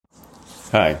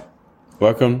Hi,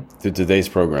 welcome to today's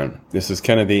program. This is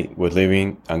Kennedy with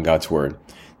Living on God's Word.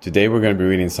 Today we're going to be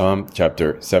reading Psalm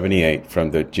chapter 78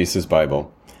 from the Jesus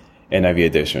Bible, NIV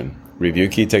edition. Review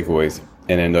key takeaways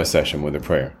and end our session with a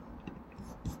prayer.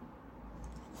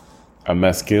 A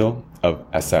Maskil of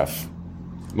Asaph.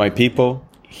 My people,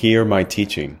 hear my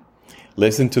teaching.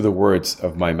 Listen to the words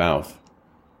of my mouth.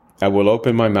 I will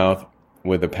open my mouth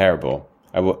with a parable.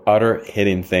 I will utter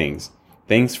hidden things,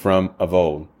 things from of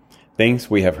old.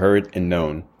 Things we have heard and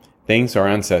known, things our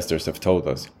ancestors have told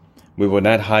us. We will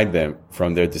not hide them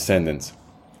from their descendants.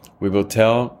 We will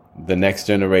tell the next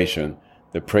generation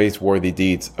the praiseworthy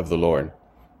deeds of the Lord,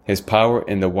 his power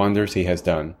and the wonders he has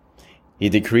done. He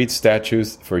decreed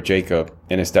statutes for Jacob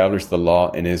and established the law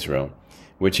in Israel,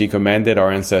 which he commanded our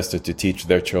ancestors to teach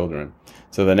their children,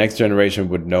 so the next generation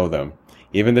would know them,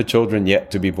 even the children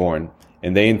yet to be born,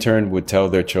 and they in turn would tell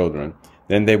their children.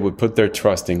 Then they would put their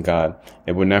trust in God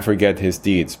and would not forget his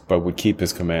deeds, but would keep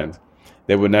his commands.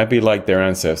 They would not be like their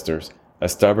ancestors, a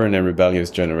stubborn and rebellious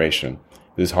generation,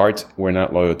 whose hearts were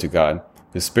not loyal to God,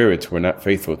 whose spirits were not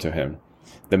faithful to him.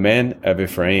 The men of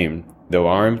Ephraim, though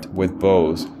armed with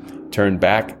bows, turned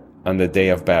back on the day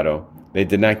of battle. They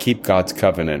did not keep God's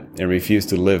covenant and refused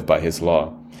to live by his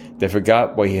law. They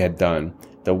forgot what he had done,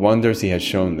 the wonders he had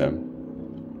shown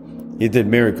them. He did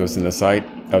miracles in the sight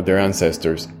of their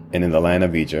ancestors, and in the land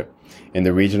of Egypt, in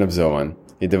the region of Zoan.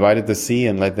 He divided the sea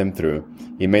and led them through.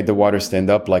 He made the water stand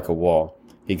up like a wall.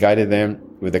 He guided them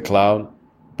with a cloud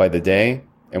by the day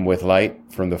and with light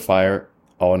from the fire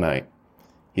all night.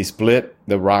 He split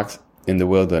the rocks in the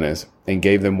wilderness and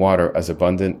gave them water as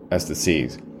abundant as the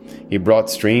seas. He brought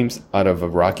streams out of a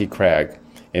rocky crag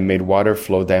and made water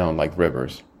flow down like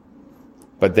rivers.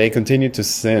 But they continued to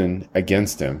sin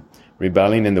against him,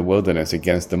 rebelling in the wilderness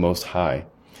against the Most High.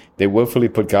 They willfully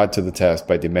put God to the test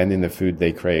by demanding the food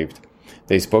they craved.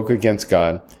 They spoke against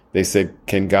God. They said,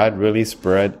 "Can God really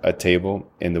spread a table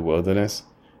in the wilderness?"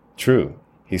 True,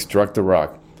 he struck the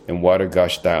rock, and water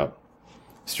gushed out.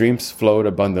 Streams flowed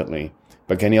abundantly,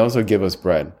 but can he also give us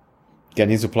bread? Can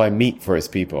he supply meat for his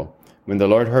people? When the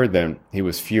Lord heard them, he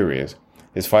was furious.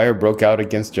 His fire broke out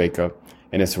against Jacob,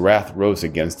 and his wrath rose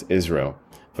against Israel,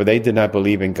 for they did not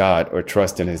believe in God or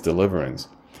trust in his deliverance.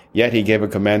 Yet he gave a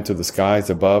command to the skies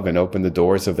above and opened the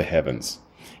doors of the heavens.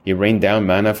 He rained down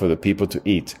manna for the people to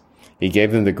eat. He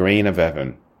gave them the grain of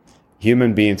heaven.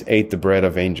 Human beings ate the bread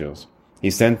of angels. He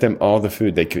sent them all the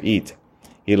food they could eat.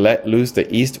 He let loose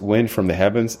the east wind from the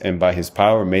heavens, and by his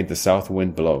power made the south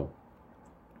wind blow.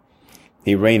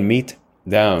 He rained meat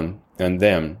down on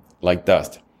them like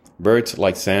dust, birds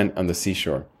like sand on the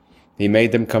seashore. He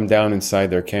made them come down inside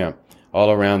their camp, all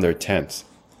around their tents.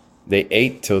 They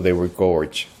ate till they were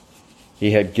gorged.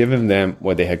 He had given them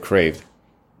what they had craved.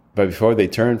 But before they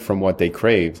turned from what they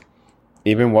craved,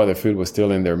 even while the food was still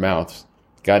in their mouths,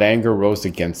 God's anger rose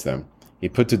against them. He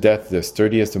put to death the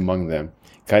sturdiest among them,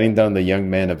 cutting down the young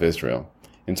men of Israel.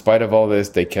 In spite of all this,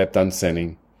 they kept on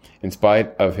sinning. In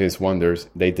spite of his wonders,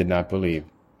 they did not believe.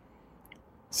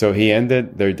 So he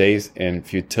ended their days in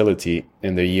futility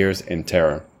and their years in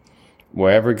terror.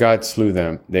 Wherever God slew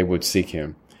them, they would seek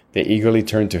him. They eagerly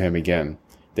turned to him again.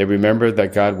 They remembered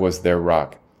that God was their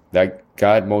rock, that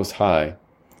God Most High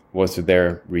was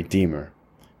their Redeemer.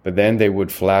 But then they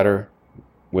would flatter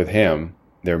with him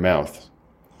their mouths,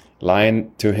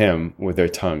 lying to him with their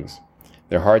tongues.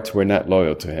 Their hearts were not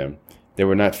loyal to him. They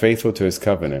were not faithful to his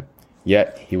covenant,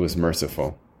 yet he was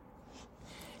merciful.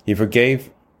 He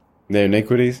forgave their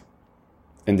iniquities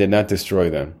and did not destroy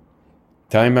them.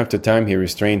 Time after time he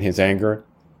restrained his anger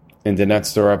and did not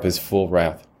stir up his full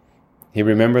wrath. He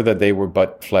remembered that they were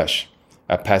but flesh,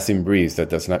 a passing breeze that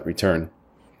does not return.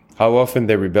 How often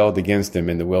they rebelled against him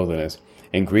in the wilderness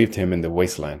and grieved him in the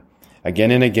wasteland.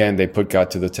 Again and again they put God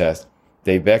to the test.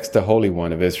 They vexed the Holy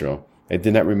One of Israel. They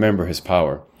did not remember his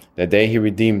power. The day he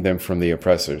redeemed them from the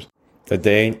oppressors. The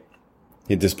day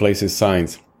he displaced his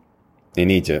signs in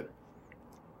Egypt.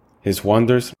 His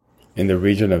wonders in the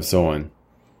region of Zoan.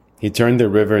 He turned the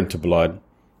river into blood.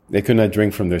 They could not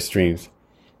drink from their streams.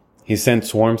 He sent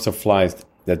swarms of flies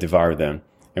that devoured them,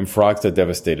 and frogs that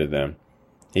devastated them.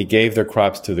 He gave their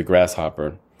crops to the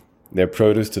grasshopper, their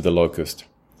produce to the locust.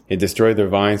 He destroyed their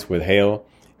vines with hail,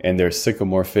 and their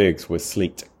sycamore figs with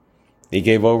sleet. He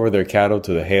gave over their cattle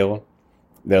to the hail,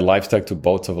 their livestock to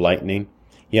bolts of lightning.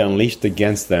 He unleashed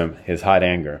against them his hot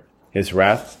anger, his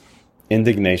wrath,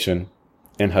 indignation,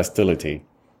 and hostility.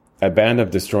 A band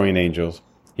of destroying angels.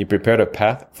 He prepared a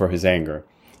path for his anger.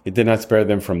 He did not spare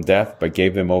them from death, but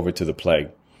gave them over to the plague.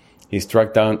 He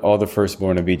struck down all the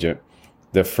firstborn of Egypt,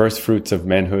 the first fruits of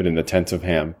manhood in the tents of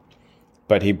Ham.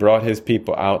 But he brought his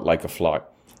people out like a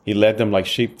flock. He led them like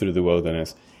sheep through the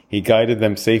wilderness. He guided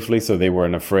them safely so they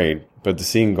weren't afraid, but the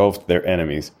sea engulfed their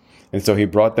enemies. And so he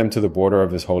brought them to the border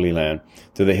of his holy land,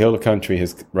 to the hill country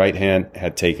his right hand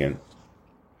had taken.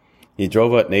 He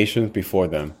drove out nations before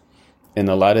them, and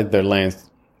allotted their lands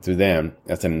to them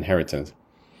as an inheritance.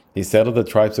 He settled the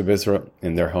tribes of Israel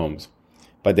in their homes.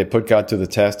 But they put God to the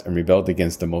test and rebelled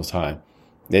against the Most High.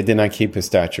 They did not keep his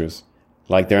statutes.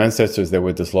 Like their ancestors, they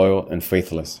were disloyal and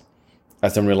faithless.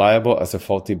 As unreliable as a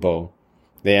faulty bow,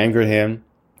 they angered him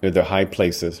with their high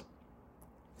places.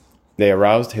 They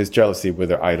aroused his jealousy with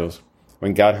their idols.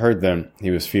 When God heard them, he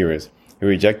was furious. He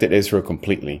rejected Israel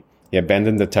completely. He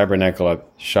abandoned the tabernacle at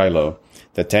Shiloh,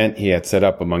 the tent he had set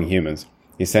up among humans.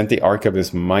 He sent the ark of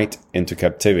his might into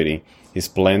captivity, his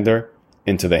splendor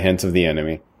into the hands of the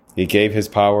enemy. He gave his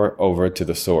power over to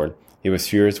the sword. He was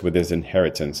furious with his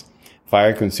inheritance.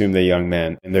 Fire consumed their young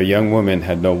men, and their young women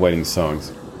had no wedding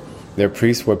songs. Their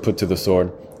priests were put to the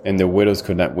sword, and their widows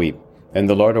could not weep. And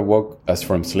the Lord awoke us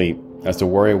from sleep, as the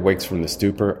warrior wakes from the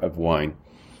stupor of wine.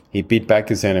 He beat back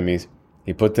his enemies.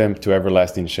 He put them to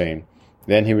everlasting shame.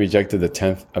 Then he rejected the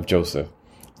tenth of Joseph.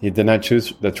 He did not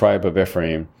choose the tribe of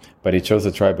Ephraim, but he chose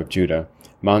the tribe of Judah,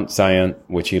 Mount Zion,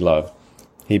 which he loved.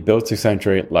 He built his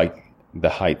sanctuary like the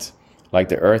heights, like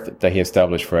the earth that he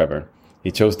established forever.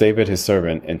 He chose David his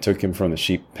servant and took him from the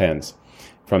sheep pens.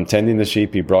 From tending the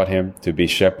sheep he brought him to be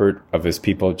shepherd of his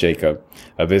people Jacob,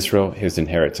 of Israel his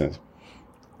inheritance.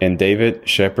 And David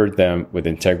shepherded them with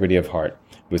integrity of heart.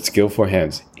 With skillful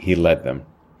hands he led them.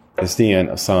 This is the end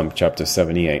of Psalm chapter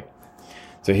 78.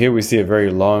 So here we see a very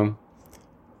long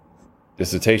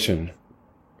dissertation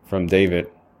from David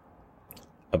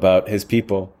about his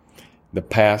people, the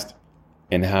past,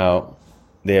 and how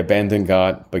they abandoned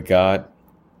God, but God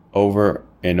over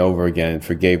and over again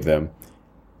forgave them.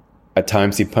 At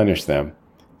times he punished them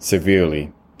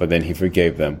severely, but then he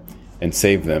forgave them and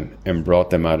saved them and brought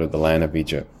them out of the land of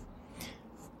Egypt.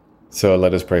 So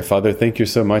let us pray. Father, thank you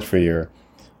so much for your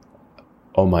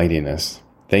almightiness.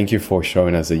 Thank you for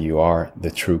showing us that you are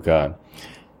the true God.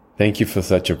 Thank you for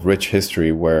such a rich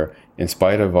history where, in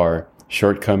spite of our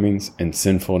shortcomings and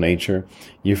sinful nature,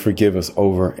 you forgive us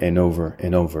over and over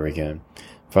and over again.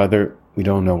 Father, we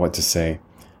don't know what to say.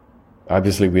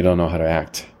 Obviously, we don't know how to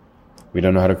act. We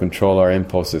don't know how to control our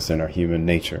impulses and our human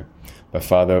nature. But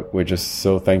Father, we're just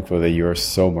so thankful that you are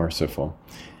so merciful.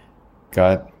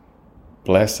 God,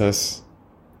 bless us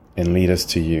and lead us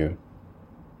to you.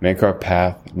 Make our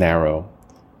path narrow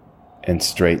and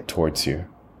straight towards you.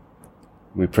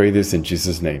 We pray this in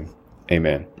Jesus' name.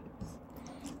 Amen.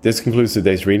 This concludes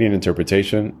today's reading and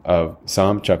interpretation of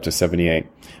Psalm chapter 78.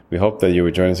 We hope that you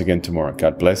will join us again tomorrow.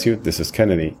 God bless you. This is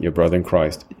Kennedy, your brother in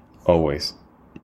Christ, always.